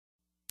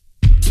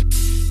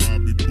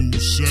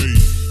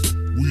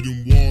Booshay, we them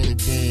water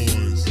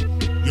boys.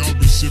 Y'all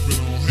been sipping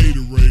on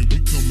haterade, we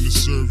coming to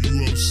serve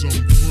you up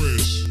something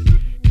fresh.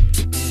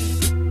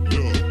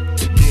 Look,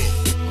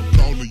 I'm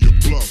calling your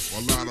bluff.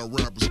 A lot of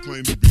rappers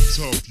claim to be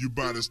tough. You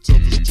about as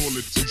tough as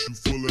toilet tissue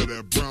full of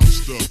that brown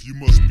stuff. You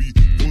must be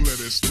full of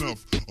that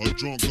snuff or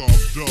drunk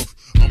off duff.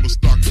 I'm a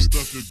stock and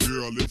stucker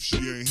girl if she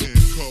ain't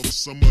handcuffed.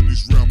 Some of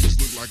these rappers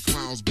look like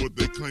clowns, but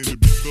they claim to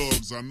be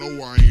thugs. I know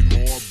I ain't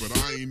hard, but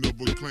I ain't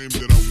never claimed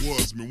that I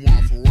was. Me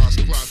want for Ross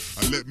Clot,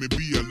 I let me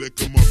be, I let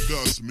come up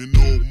dust. Me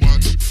know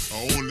much, I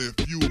only a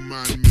few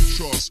mind me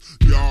trust.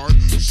 Yard,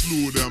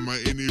 slew them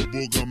at any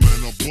booger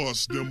man a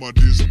bust. Them are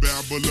this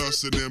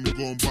babblers and them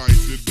gon'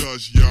 bite the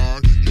dust.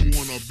 Yard, you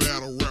want a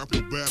battle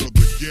rapper, battle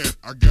the gat.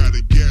 I got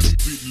a gas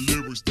spitting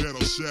lyrics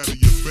that'll shatter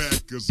your back.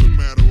 As a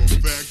matter of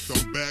fact,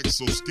 I'm back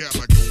so scat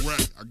like a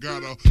rat. I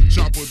got a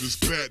chopper this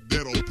fat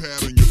that'll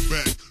pat on your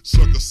back.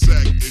 Suck a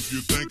sack if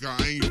you think I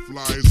ain't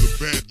fly as a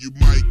bat. You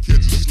might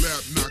catch a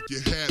slap, knock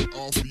your hat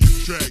off of your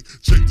track.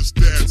 Check the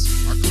stats,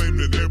 I claim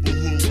the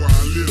neighborhood where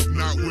I live,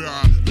 not where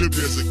I lived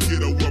as a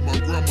kid or where my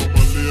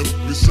grandmama lived.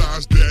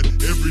 Besides that,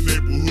 every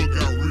neighborhood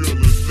got real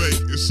and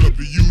fake. It's up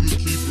to you to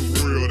keep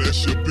it real,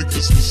 that's your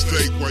biggest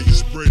mistake. While you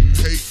spreading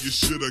hate, you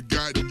should've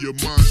gotten your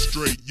mind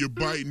straight. You're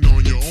biting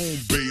on your own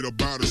bait,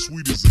 about as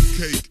sweet as a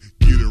cake.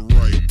 Get it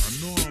right, I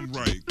know I'm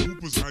right.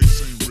 Cooper's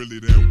ice ain't really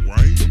that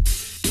white.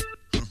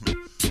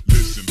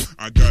 Listen,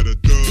 I got a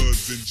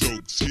dozen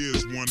jokes.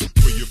 Here's one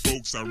for your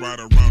folks. I ride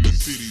around the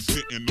cities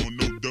hitting on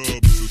no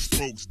dubs or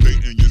spokes,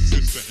 dating your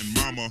sister and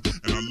mama,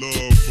 and I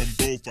love them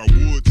both. I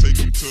would take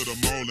them to the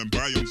mall and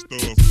buy them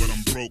stuff, but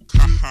I'm broke.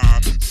 Haha,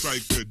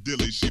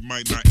 psychedelic. She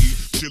might not eat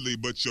chili,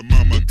 but your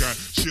mama got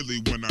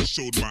chili when I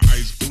showed my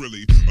ice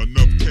grilly.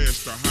 Enough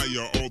cash to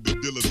hire all the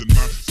dealers in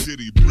my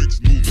city.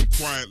 Bricks moving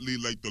quietly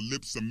like the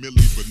lips of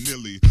Millie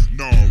Vanilli.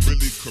 Nah,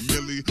 really,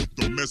 Camille,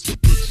 don't mess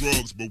with the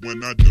drugs, but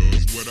when I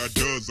does what I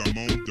does, I'm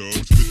on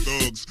dubs with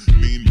thugs.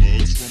 Mean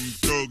mugs from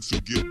thugs who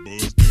get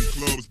buzzed in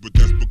clubs, but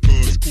that's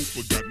because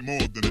Cooper got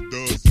more than a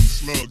dozen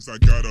slugs. I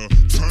got a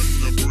ton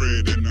of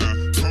bread and I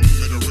come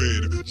in a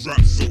red.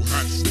 Drop so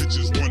hot,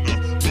 snitches wanna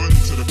run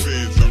to the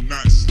feds. I'm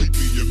not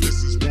sleepy, your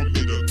missus want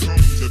me to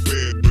come to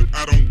bed, but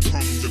I don't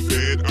come to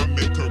bed, I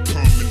make her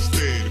come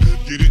instead.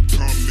 Get it,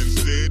 come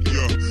instead,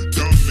 yeah,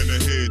 dumb in the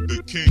head.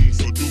 The king,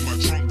 so do my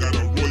trunk, got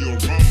a royal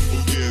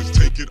rumble, yes,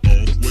 take it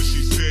off. What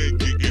she said,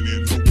 getting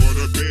in her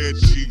water bed,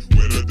 she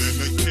wetter than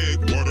a keg,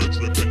 water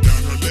dripping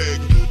down her leg.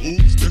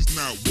 Oops, that's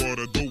not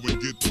water, go and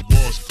get the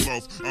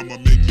washcloth. I'ma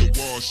make you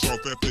wash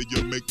off after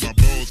you make my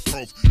balls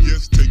cough.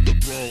 Yes, take the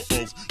bra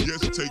off,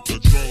 yes, take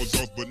the drawers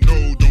off, but no,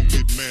 don't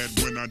get mad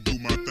when I do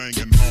my thing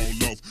and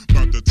haul off.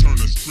 About to turn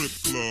a strip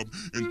club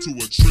into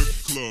a trip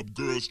club.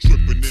 Girls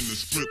tripping in the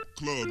strip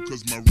club,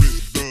 cause my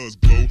wrist does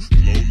glow,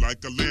 glow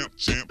like a lamp,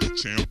 champ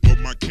of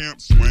my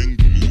camp. Swang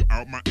blue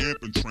out my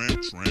amp and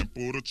tramp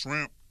for the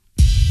tramp.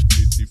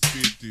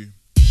 50-50,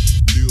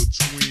 Lil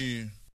Twin.